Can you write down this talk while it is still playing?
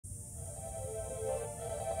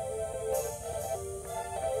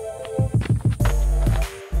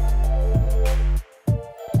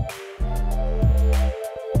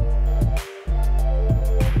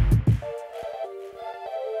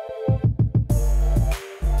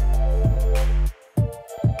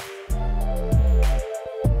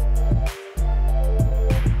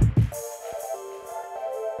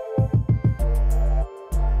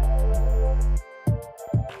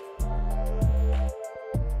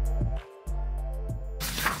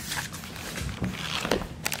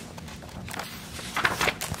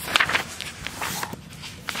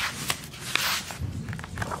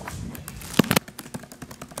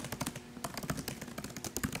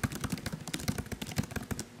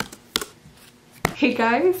Hey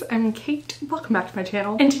guys, I'm Kate. Welcome back to my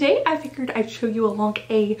channel. And today I figured I'd show you along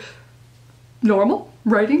a normal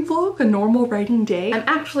writing vlog, a normal writing day. I'm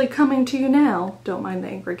actually coming to you now, don't mind the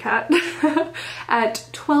angry cat, at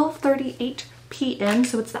 12:38 p.m.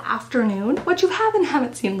 so it's the afternoon. What you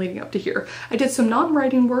haven't seen leading up to here, I did some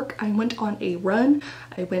non-writing work. I went on a run.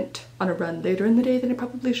 I went on a run later in the day than I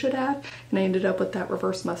probably should have, and I ended up with that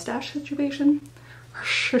reverse mustache situation.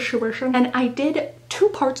 And I did 2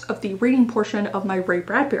 parts of the reading portion of my Ray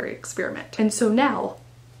Bradbury experiment. And so now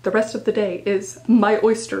the rest of the day is my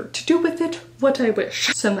oyster to do with it what I wish.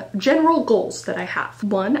 Some general goals that I have.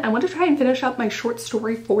 1, I want to try and finish up my short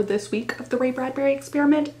story for this week of the Ray Bradbury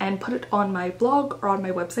Experiment and put it on my blog or on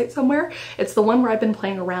my website somewhere. It's the one where I've been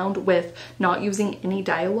playing around with not using any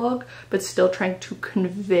dialogue, but still trying to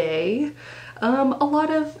convey a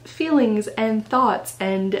lot of feelings and thoughts,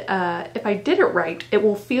 and if I did it right, it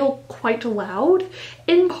will feel quite loud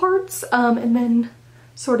in parts, and then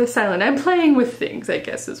sort of silent. I'm playing with things, I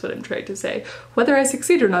guess is what I'm trying to say. Whether I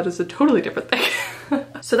succeed or not is a totally different thing.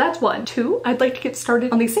 So that's 1. 2, I'd like to get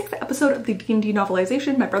started on the 6th episode of the D&D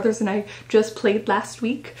novelization my brothers and I just played last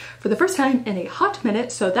week for the first time in a hot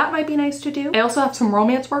minute, so that might be nice to do. I also have some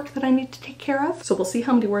romance work that I need to take care of, so we'll see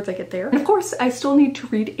how many words I get there. And of course, I still need to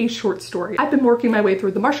read a short story. I've been working my way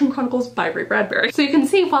through The Martian Chronicles by Ray Bradbury. So you can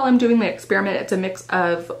see while I'm doing my experiment, it's a mix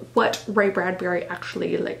of what Ray Bradbury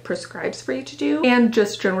actually prescribes for you to do and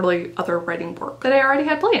just generally other writing work that I already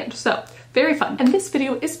had planned. So very fun. And this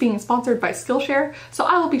video is being sponsored by Skillshare, so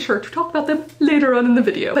I will be sure to talk about them later on in the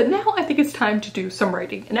video. But now I think it's time to do some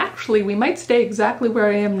writing. And actually, we might stay exactly where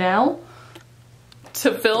I am now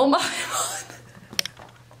to film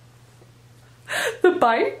the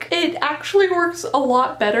bike. It actually works a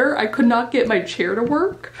lot better. I could not get my chair to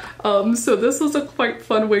work. So this was a quite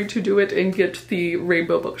fun way to do it and get the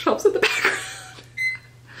rainbow bookshelves in the background.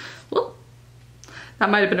 Well, that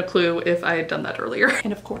might have been a clue if I had done that earlier.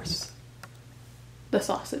 And of course, the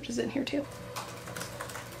sausage is in here too.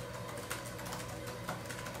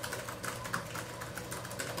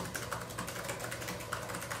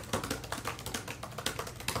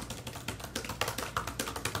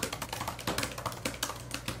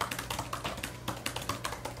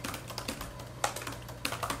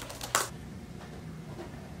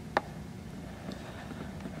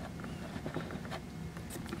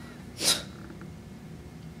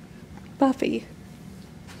 Buffy.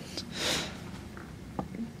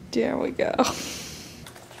 There we go.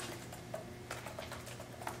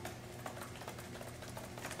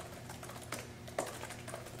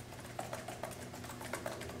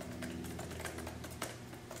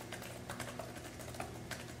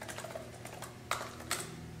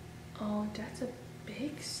 Oh, that's a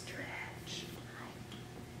big stretch.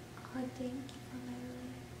 Oh, thank you for my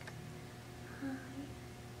leg. Hi.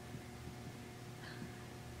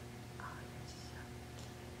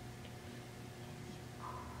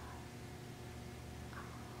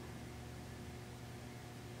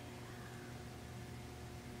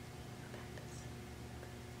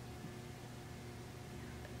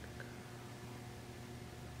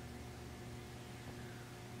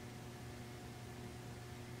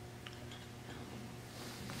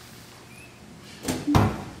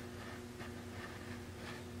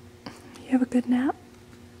 You have a good nap?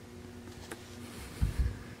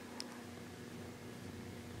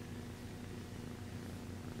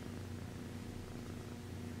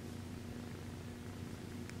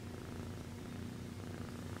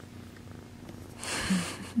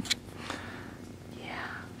 Yeah.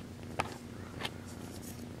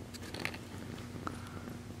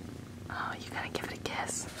 Oh, you gotta give it a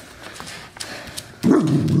kiss.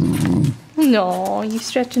 No, you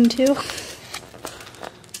stretching too?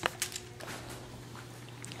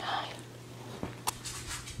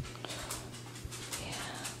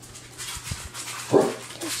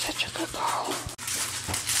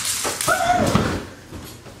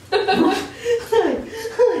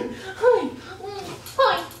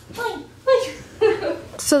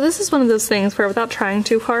 So this is one of those things where without trying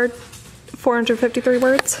too hard, 453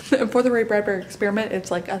 words. For the Ray Bradbury Experiment, it's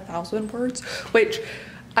like 1,000 words, which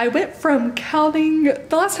I went from counting,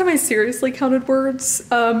 the last time I seriously counted words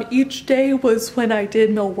each day was when I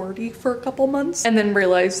did Milwordy for a couple months and then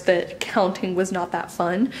realized that counting was not that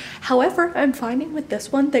fun. However, I'm finding with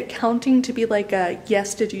this one that counting to be like a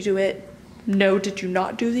yes, did you do it? No, did you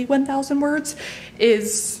not do the 1,000 words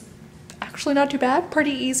is actually not too bad,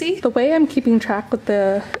 pretty easy. The way I'm keeping track with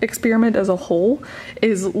the experiment as a whole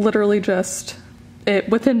is literally just it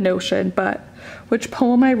within Notion, but which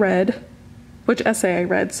poem I read, which essay I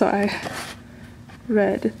read. So I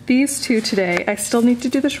read these two today. I still need to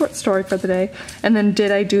do the short story for the day. And then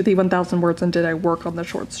did I do the 1,000 words and did I work on the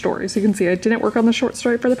short story? So you can see I didn't work on the short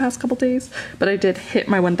story for the past couple days, but I did hit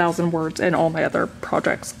my 1,000 words and all my other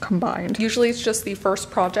projects combined. Usually it's just the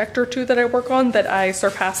first project or two that I work on that I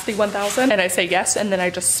surpass the 1,000 and I say yes, and then I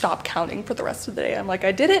just stop counting for the rest of the day. I'm like,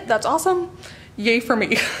 I did it, that's awesome, yay for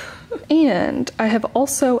me. And I have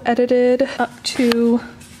also edited up to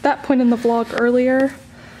that point in the vlog earlier,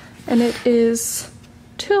 and it is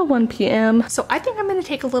 2:01 p.m. So I think I'm gonna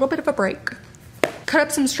take a little bit of a break, cut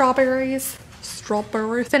up some strawberries,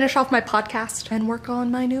 finish off my podcast, and work on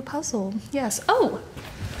my new puzzle. Yes. Oh,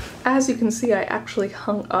 as you can see, I actually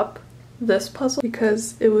hung up this puzzle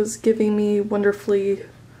because it was giving me wonderfully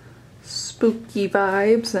spooky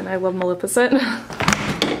vibes, and I love Maleficent.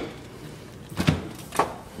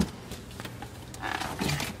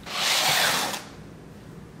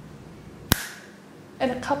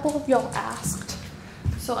 And a couple of y'all asked,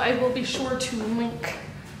 so I will be sure to link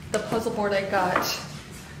the puzzle board I got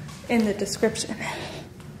in the description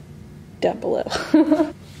down below.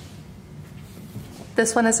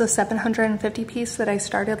 This one is a 750 piece that I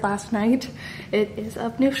started last night. It is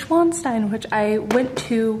of Neuschwanstein, which I went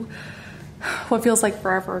to what feels like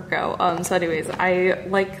forever ago. So anyways, I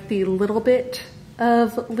like the little bit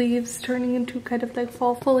of leaves turning into kind of like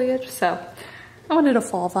fall foliage, so I wanted a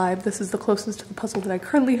fall vibe. This is the closest to the puzzle that I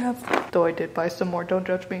currently have. Though I did buy some more, don't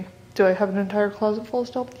judge me. Do I have an entire closet full of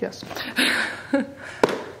stuff? Yes.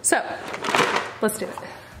 So, let's do it.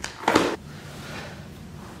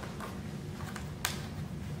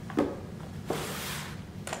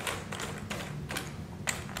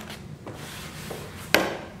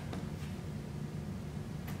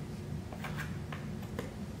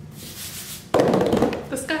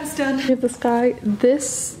 This guy's done. I have this guy.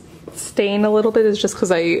 This stain a little bit is just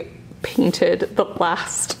because I painted the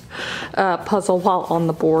last puzzle while on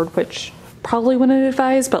the board, which probably wouldn't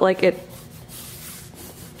advise, but like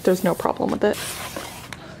there's no problem with it.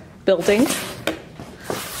 Building.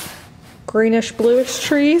 Greenish bluish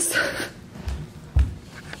trees.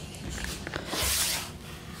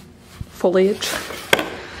 Foliage.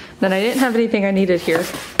 Then I didn't have anything I needed here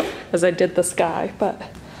as I did the sky, but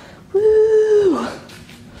woo!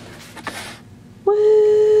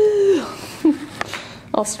 Woo!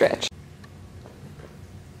 I'll stretch.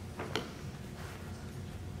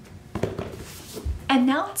 And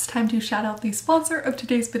now it's time to shout out the sponsor of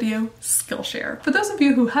today's video, Skillshare. For those of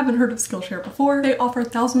you who haven't heard of Skillshare before, they offer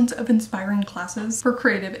thousands of inspiring classes for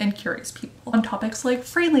creative and curious people on topics like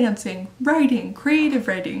freelancing, writing, creative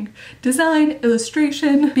writing, design,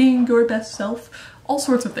 illustration, being your best self, all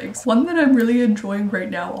sorts of things. One that I'm really enjoying right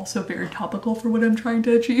now, also very topical for what I'm trying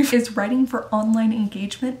to achieve, is Writing for Online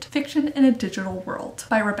Engagement, Fiction in a Digital World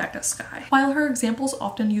by Rebecca Skye. While her examples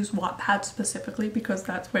often use Wattpad specifically because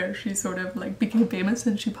that's where she sort of like became famous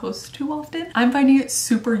and she posts too often, I'm finding it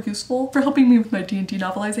super useful for helping me with my D&D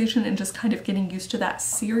novelization and just kind of getting used to that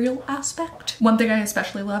serial aspect. One thing I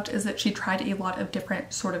especially loved is that she tried a lot of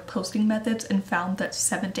different sort of posting methods and found that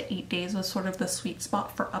 7 to 8 days was sort of the sweet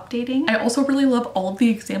spot for updating. I also really love all of the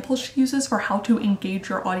examples she uses for how to engage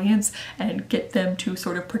your audience and get them to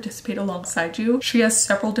sort of participate alongside you. She has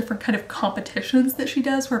several different kind of competitions that she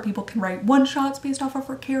does where people can write one-shots based off of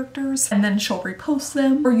her characters, and then she'll repost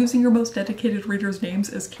them, or using your most dedicated readers' names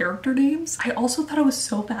as character names. I also thought it was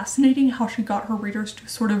so fascinating how she got her readers to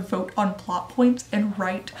sort of vote on plot points and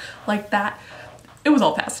write like that. It was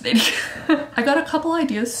all fascinating. I got a couple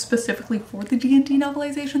ideas specifically for the D&D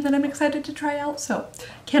novelization that I'm excited to try out, so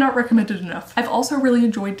cannot recommend it enough. I've also really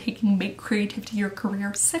enjoyed taking Make Creativity Your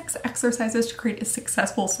Career 6 Exercises to Create a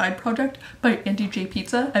Successful Side Project by Andy J.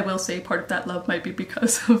 Pizza. I will say part of that love might be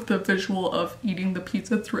because of the visual of eating the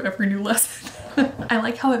pizza through every new lesson. I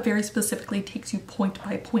like how it very specifically takes you point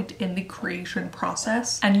by point in the creation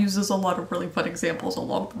process and uses a lot of really fun examples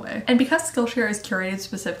along the way. And because Skillshare is curated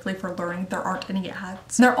specifically for learning, there aren't any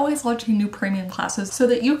ads. They're always launching new premium classes so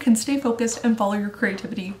that you can stay focused and follow your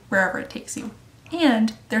creativity wherever it takes you.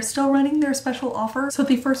 And they're still running their special offer, so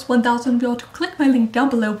the first 1,000 of y'all to click my link down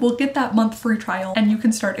below will get that month free trial and you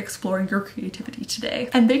can start exploring your creativity today.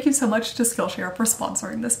 And thank you so much to Skillshare for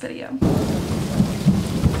sponsoring this video.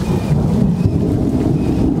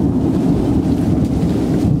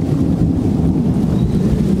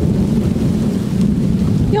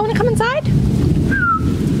 You wanna come inside?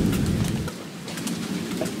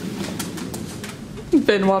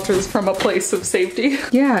 Bin watchers from a place of safety.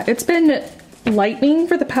 Yeah, it's been lightning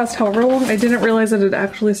for the past however long. I didn't realize that it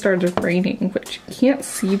actually started raining, which you can't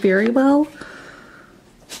see very well.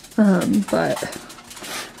 But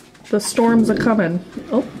the storms are coming.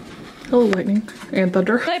 Oh, Oh, lightning and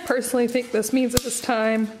thunder. I personally think this means it is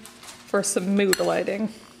time for some mood lighting.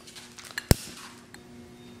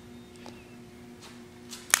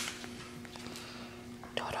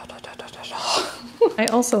 I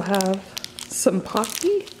also have some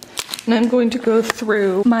Pocky, and I'm going to go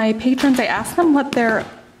through my patrons. I asked them what their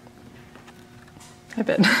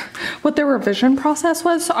revision process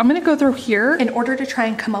was. So I'm gonna go through here in order to try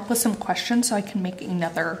and come up with some questions so I can make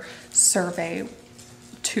another survey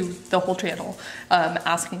to the whole channel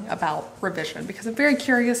asking about revision, because I'm very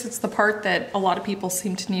curious. It's the part that a lot of people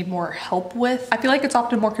seem to need more help with. I feel like it's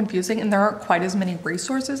often more confusing and there aren't quite as many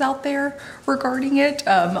resources out there regarding it.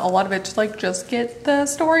 A lot of it's like, just get the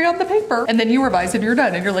story on the paper and then you revise and you're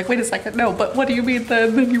done. And you're like, wait a second, no, but what do you mean the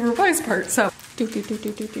you revise part? So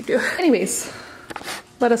anyways,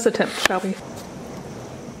 let us attempt, shall we?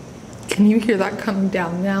 Can you hear that coming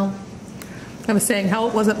down now? I was saying how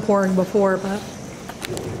it wasn't pouring before, but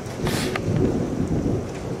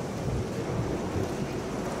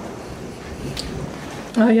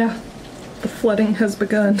oh yeah, the flooding has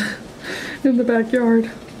begun in the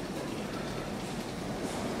backyard.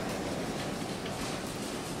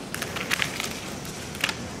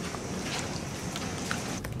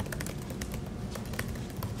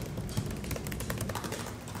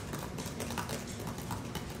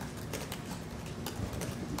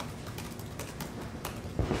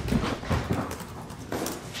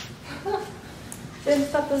 Didn't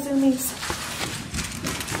stop the zoomies.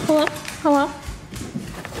 Hello? Hello?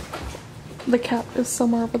 The cat is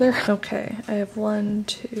somewhere over there. Okay, I have 1,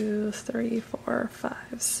 2, 3, 4,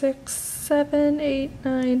 5, 6, 7, 8,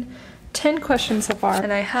 9, 10 questions so far.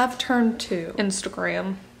 And I have turned to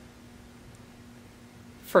Instagram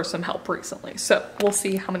for some help recently. So we'll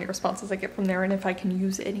see how many responses I get from there and if I can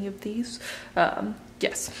use any of these.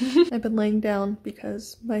 Yes. I've been laying down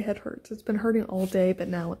because my head hurts. It's been hurting all day, but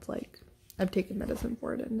now it's like I've taken medicine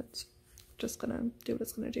for it and it's just gonna do what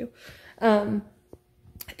it's gonna do.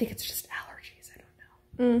 I think it's just allergies, I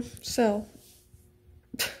don't know. So,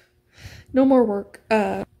 no more work.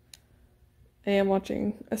 I am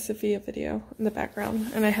watching a Sophia video in the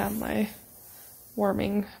background and I have my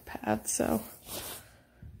warming pad, so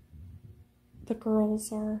the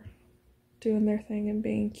girls are doing their thing and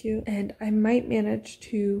being cute. And I might manage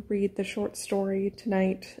to read the short story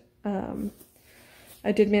tonight.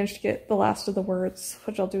 I did manage to get the last of the words,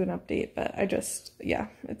 which I'll do an update, but I just, yeah,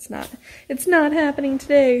 it's not happening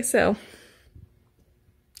today, so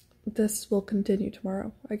this will continue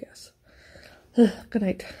tomorrow, I guess. Good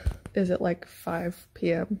night. Is it like 5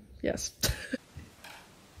 p.m.? Yes.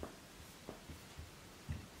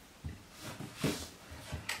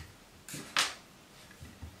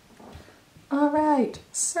 All right,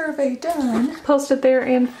 survey done. Posted there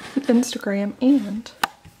and Instagram, and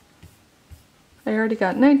I already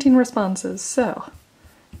got 19 responses, so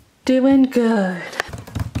doing good.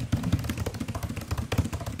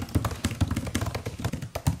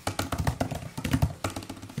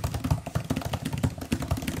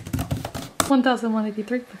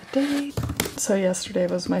 $1,183 for the day. So yesterday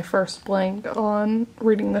was my first blank on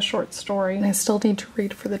reading the short story, and I still need to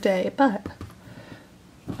read for the day, but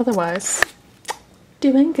otherwise,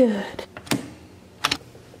 doing good.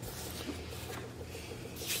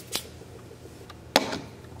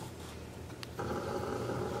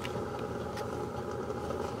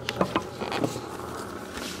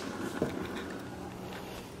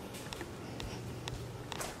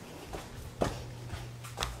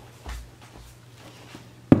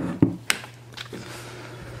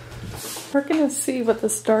 We're gonna see what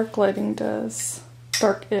this dark lighting does,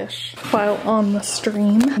 dark-ish, while on the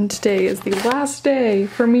stream. And today is the last day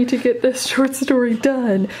for me to get this short story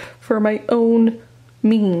done for my own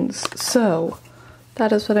means. So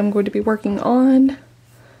that is what I'm going to be working on.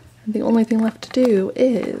 And the only thing left to do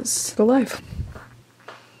is go live.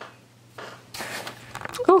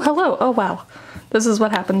 Oh, hello. Oh, wow. This is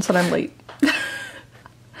what happens when I'm late.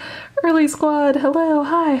 Early squad. Hello.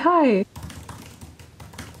 Hi. Hi.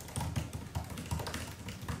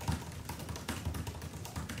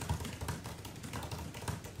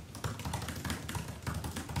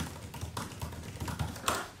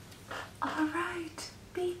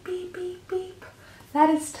 That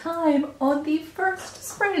is time on the first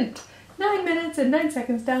sprint. 9 minutes and 9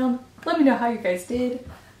 seconds down. Let me know how you guys did.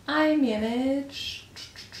 I managed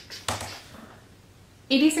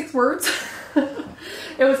 86 words.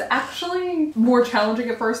 It was actually more challenging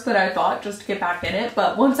at first than I thought just to get back in it,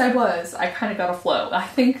 but once I kind of got a flow. I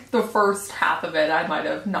think the first half of it I might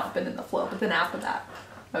have not been in the flow, but then after that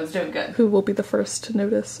I was doing good. Who will be the first to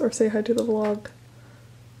notice or say hi to the vlog?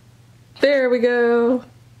 There we go.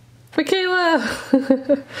 Michaela!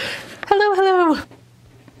 Hello, hello!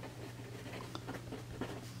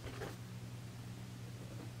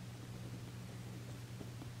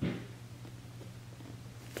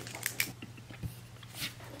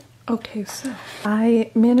 Okay, so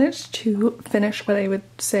I managed to finish what I would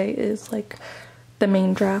say is like the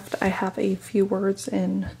main draft. I have a few words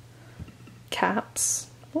in caps,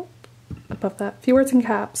 above that, few words in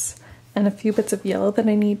caps, and a few bits of yellow that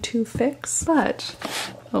I need to fix, but,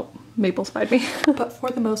 oh, Maple spied me. But for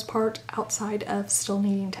the most part, outside of still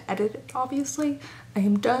needing to edit it, obviously, I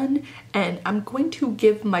am done, and I'm going to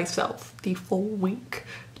give myself the full week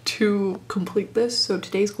to complete this. So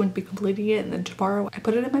today's going to be completing it, and then tomorrow I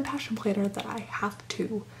put it in my passion planner that I have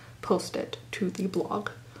to post it to the blog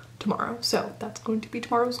tomorrow. So that's going to be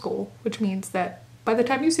tomorrow's goal, which means that by the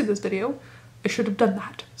time you see this video, I should have done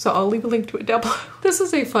that. So I'll leave a link to it down below. This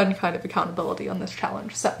is a fun kind of accountability on this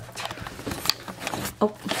challenge. So,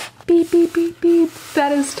 oh, beep, beep, beep, beep.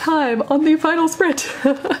 That is time on the final sprint.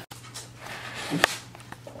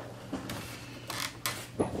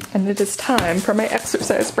 And it is time for my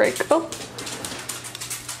exercise break. Oh.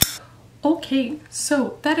 Okay,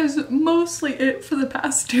 so that is mostly it for the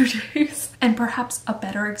past 2 days. And perhaps a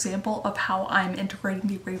better example of how I'm integrating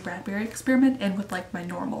the Ray Bradbury experiment in with like my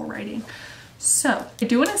normal writing. So I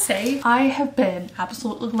do want to say I have been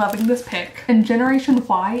absolutely loving this pick, and Generation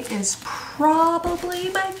Y is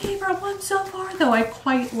probably my favorite one so far, though I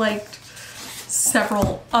quite liked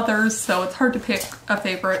several others, so it's hard to pick a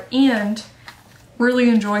favorite, and really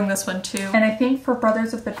enjoying this one too. And I think for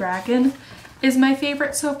Brothers of the Dragon is my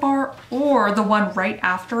favorite so far, or the one right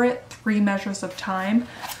after it, 3 Measures of Time.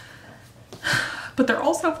 But they're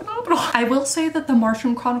also phenomenal. I will say that the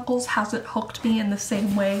Martian Chronicles hasn't hooked me in the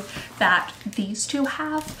same way that these two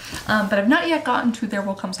have, but I've not yet gotten to There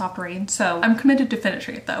Will Come Soft Rain, so I'm committed to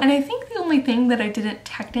finishing it though. And I think the only thing that I didn't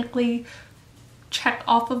technically check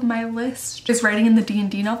off of my list is writing in the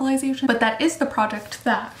D&D novelization, but that is the project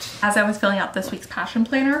that, as I was filling out this week's passion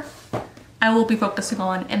planner, I will be focusing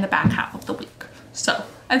on in the back half of the week. So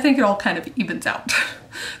I think it all kind of evens out.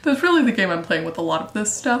 That's really the game I'm playing with a lot of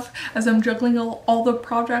this stuff as I'm juggling all the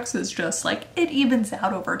projects, is just like it evens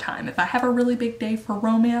out over time. If I have a really big day for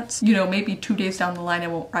romance, you know, maybe 2 days down the line I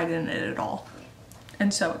won't write in it at all.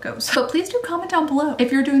 And so it goes. But please do comment down below.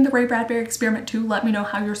 If you're doing the Ray Bradbury experiment too, let me know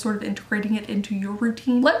how you're sort of integrating it into your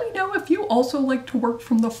routine. Let me know if you also like to work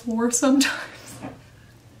from the floor sometimes.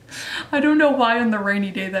 I don't know why on the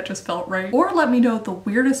rainy day that just felt right. Or let me know the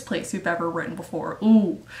weirdest place you've ever written before.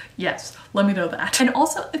 Ooh, yes, let me know that. And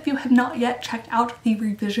also, if you have not yet checked out the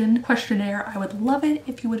revision questionnaire, I would love it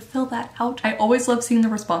if you would fill that out. I always love seeing the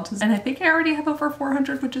responses, and I think I already have over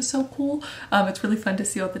 400, which is so cool. It's really fun to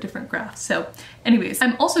see all the different graphs. So anyways,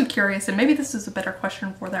 I'm also curious, and maybe this is a better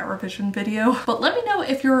question for that revision video, but let me know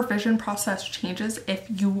if your revision process changes if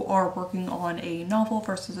you are working on a novel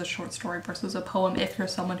versus a short story versus a poem, if you're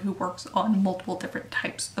someone who works on multiple different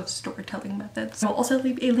types of storytelling methods. I'll also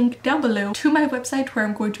leave a link down below to my website where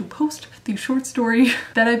I'm going to post the short story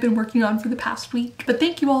that I've been working on for the past week. But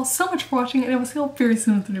thank you all so much for watching, and I will see you all very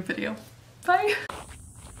soon with a new video. Bye!